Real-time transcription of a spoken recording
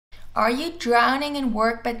Are you drowning in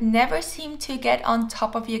work but never seem to get on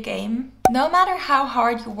top of your game? No matter how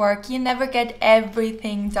hard you work, you never get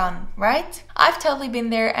everything done, right? I've totally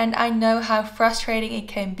been there and I know how frustrating it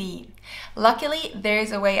can be. Luckily,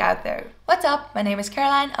 there's a way out there. What's up? My name is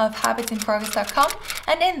Caroline of Habitsinprogress.com,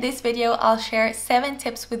 and in this video I'll share 7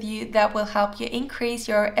 tips with you that will help you increase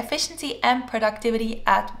your efficiency and productivity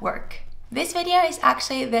at work. This video is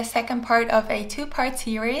actually the second part of a 2-part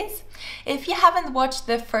series. If you haven't watched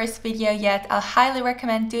the first video yet, I'll highly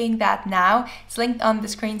recommend doing that now. It's linked on the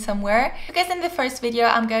screen somewhere. Because in the first video,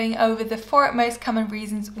 I'm going over the 4 most common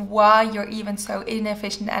reasons why you're even so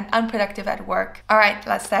inefficient and unproductive at work. Alright,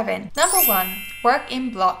 let's dive in. Number 1, work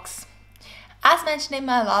in blocks. As mentioned in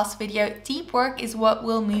my last video, deep work is what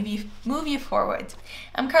will move you forward.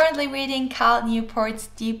 I'm currently reading Cal Newport's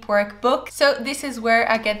Deep Work book, so this is where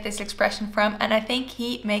I get this expression from, and I think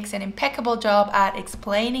he makes an impeccable job at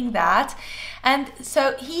explaining that. And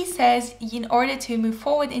so he says, in order to move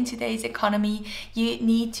forward in today's economy, you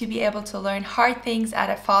need to be able to learn hard things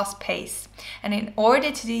at a fast pace. And in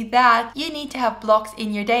order to do that, you need to have blocks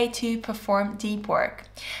in your day to perform deep work.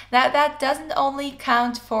 Now, that doesn't only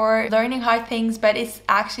count for learning hard things, but it's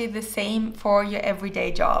actually the same for your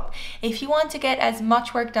everyday job. If you want to get as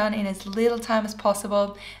much work done in as little time as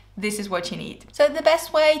possible, this is what you need. So the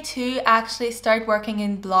best way to actually start working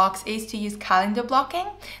in blocks is to use calendar blocking.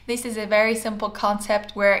 This is a very simple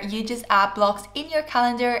concept where you just add blocks in your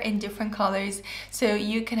calendar in different colors so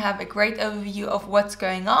you can have a great overview of what's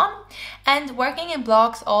going on. And working in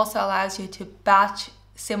blocks also allows you to batch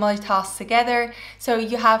similar tasks together, so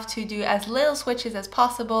you have to do as little switches as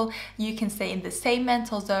possible. You can stay in the same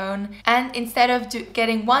mental zone, and instead of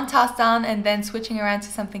getting one task done and then switching around to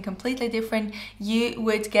something completely different, you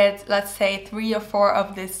would get, let's say, 3 or 4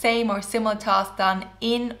 of the same or similar tasks done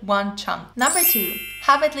in one chunk. Number 2,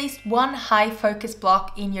 have at least one high focus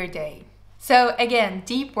block in your day. So again,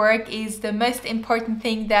 deep work is the most important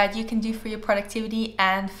thing that you can do for your productivity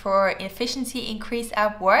and for efficiency increase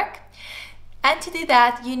at work. And to do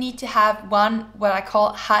that, you need to have one, what I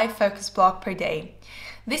call high focus block per day.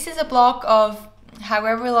 This is a block of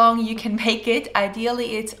however long you can make it.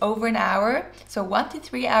 Ideally, it's over an hour. So 1 to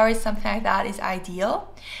 3 hours, something like that is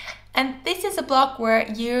ideal. And this is a block where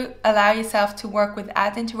you allow yourself to work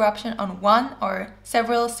without interruption on one or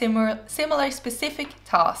several similar specific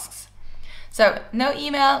tasks. So no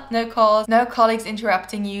email, no calls, no colleagues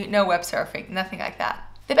interrupting you, no web surfing, nothing like that.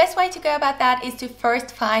 The best way to go about that is to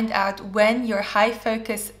first find out when your high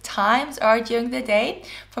focus times are during the day.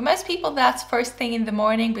 For most people, that's first thing in the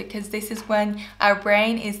morning, because this is when our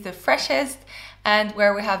brain is the freshest and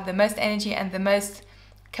where we have the most energy and the most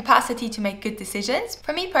capacity to make good decisions.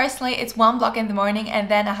 For me personally, it's 1 block in the morning and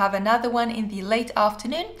then I have another one in the late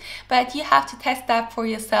afternoon, but you have to test that for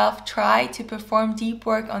yourself. Try to perform deep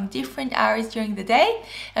work on different hours during the day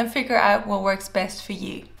and figure out what works best for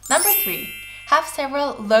you. Number 3. Have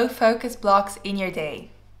several low focus blocks in your day.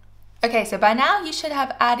 Okay, so by now you should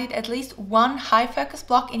have added at least 1 high focus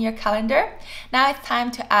block in your calendar. Now it's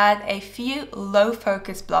time to add a few low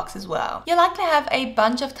focus blocks as well. You'll likely have a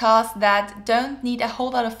bunch of tasks that don't need a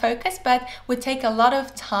whole lot of focus, but would take a lot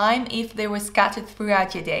of time if they were scattered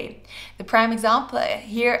throughout your day. The prime example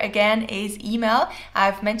here again is email.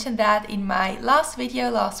 I've mentioned that in my last video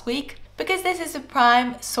last week, because this is a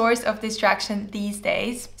prime source of distraction these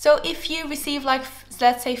days. So if you receive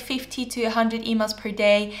let's say 50 to 100 emails per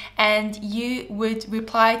day and you would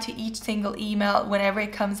reply to each single email whenever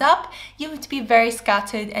it comes up, you would be very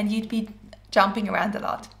scattered and you'd be jumping around a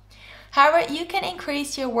lot. However, you can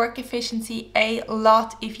increase your work efficiency a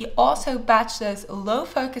lot if you also batch those low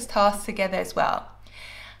focus tasks together as well.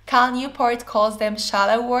 Cal Newport calls them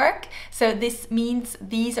shallow work. So this means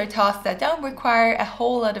these are tasks that don't require a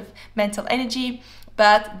whole lot of mental energy,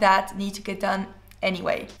 but that need to get done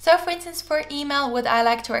anyway. So for instance, for email, what I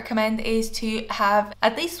like to recommend is to have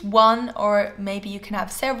at least 1, or maybe you can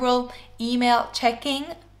have several email checking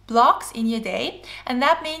blocks in your day. And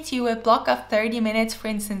that means you would block off 30 minutes, for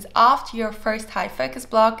instance, after your first high focus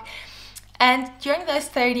block. And during those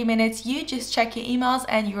 30 minutes, you just check your emails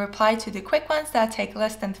and you reply to the quick ones that take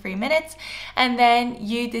less than 3 minutes. And then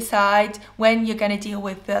you decide when you're going to deal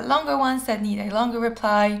with the longer ones that need a longer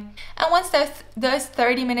reply. And once those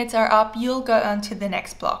 30 minutes are up, you'll go on to the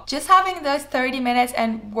next block. Just having those 30 minutes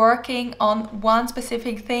and working on one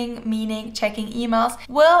specific thing, meaning checking emails,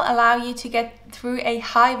 will allow you to get through a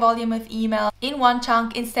high volume of email in one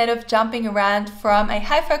chunk instead of jumping around from a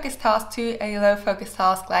high focus task to a low focus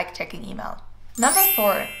task like checking email. Number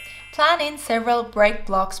 4, plan in several break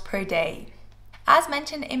blocks per day. As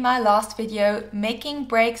mentioned in my last video, making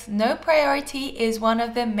breaks no priority is one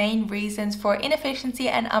of the main reasons for inefficiency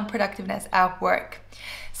and unproductiveness at work.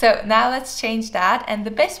 So now let's change that, and the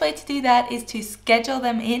best way to do that is to schedule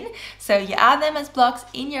them in. So you add them as blocks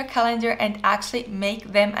in your calendar and actually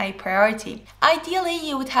make them a priority. Ideally,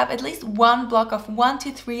 you would have at least one block of 1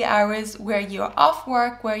 to 3 hours where you're off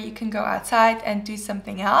work, where you can go outside and do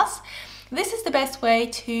something else. This is the best way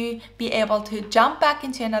to be able to jump back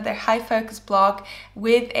into another high focus block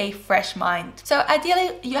with a fresh mind. So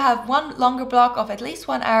ideally you have one longer block of at least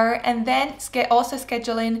 1 hour, and then also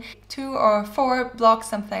schedule in 2 or 4 blocks,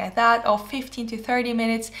 something like that, of 15 to 30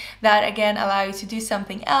 minutes that again allow you to do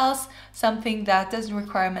something else, something that doesn't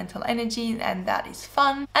require mental energy and that is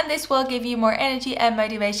fun. And this will give you more energy and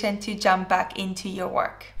motivation to jump back into your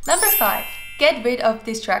work. Number 5, get rid of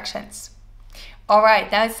distractions.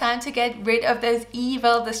 Alright, now it's time to get rid of those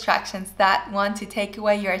evil distractions that want to take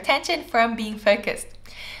away your attention from being focused.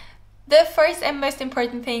 The first and most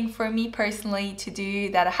important thing for me personally to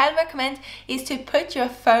do that I highly recommend is to put your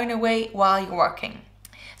phone away while you're working.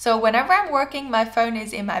 So whenever I'm working, my phone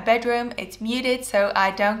is in my bedroom, it's muted so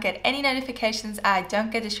I don't get any notifications, I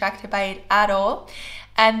don't get distracted by it at all.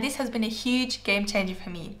 And this has been a huge game changer for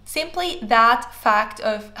me. Simply that fact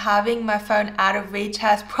of having my phone out of reach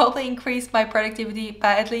has probably increased my productivity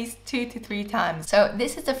by at least 2 to 3 times. So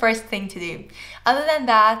this is the first thing to do. Other than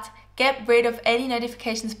that, get rid of any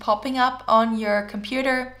notifications popping up on your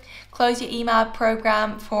computer. Close your email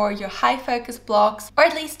program for your high focus blocks, or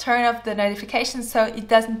at least turn off the notifications so it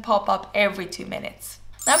doesn't pop up every 2 minutes.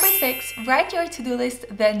 Number 6, write your to-do list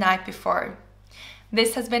the night before.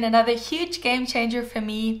 This has been another huge game changer for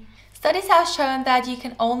me. Studies have shown that you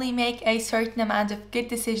can only make a certain amount of good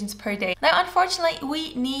decisions per day. Now, unfortunately,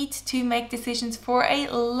 we need to make decisions for a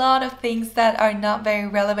lot of things that are not very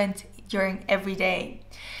relevant during every day.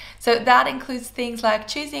 So that includes things like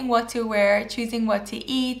choosing what to wear, choosing what to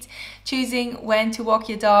eat, choosing when to walk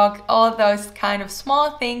your dog, all those kind of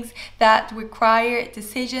small things that require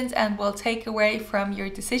decisions and will take away from your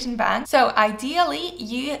decision bank. So ideally,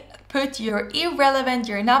 you put your irrelevant,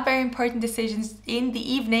 your not very important decisions in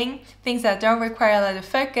the evening, things that don't require a lot of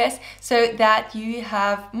focus, so that you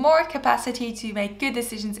have more capacity to make good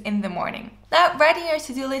decisions in the morning. Now, writing your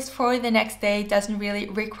to-do list for the next day doesn't really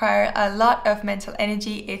require a lot of mental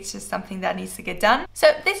energy, it's just something that needs to get done.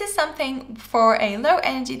 So this is something for a low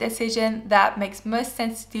energy decision that makes most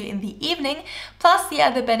sense to do in the evening. Plus the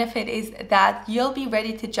other benefit is that you'll be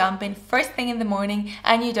ready to jump in first thing in the morning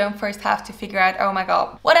and you don't first have to figure out, oh my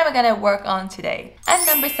god, what am I gonna work on today? And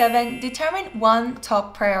number 7, determine one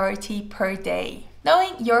top priority per day.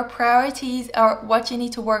 Knowing your priorities or what you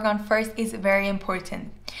need to work on first is very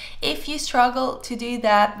important. If you struggle to do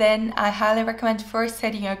that, then I highly recommend first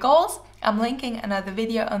setting your goals. I'm linking another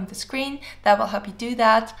video on the screen that will help you do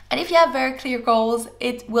that. And if you have very clear goals,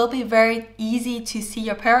 it will be very easy to see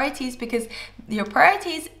your priorities, because your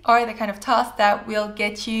priorities are the kind of tasks that will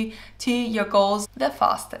get you to your goals the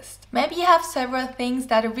fastest. Maybe you have several things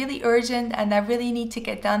that are really urgent and that really need to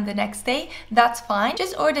get done the next day. That's fine.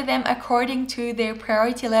 Just order them according to their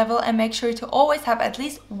priority level and make sure to always have at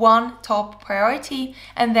least one top priority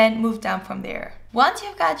and then move down from there. Once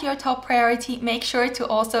you've got your top priority, make sure to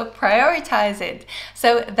also prioritize it.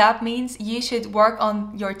 So that means you should work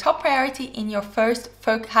on your top priority in your first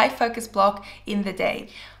high focus block in the day.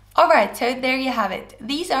 Alright, so there you have it.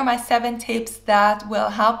 These are my 7 tips that will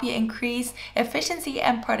help you increase efficiency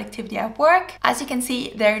and productivity at work. As you can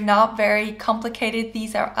see, they're not very complicated.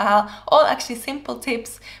 These are all actually simple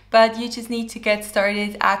tips, but you just need to get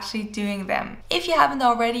started actually doing them. If you haven't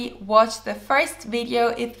already, watch the first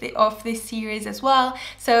video of this series as well,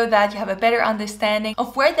 so that you have a better understanding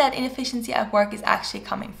of where that inefficiency at work is actually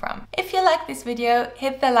coming from. If you like this video,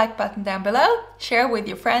 hit the like button down below, share with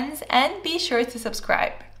your friends, and be sure to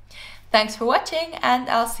subscribe. Thanks for watching, and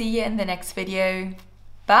I'll see you in the next video.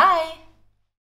 Bye!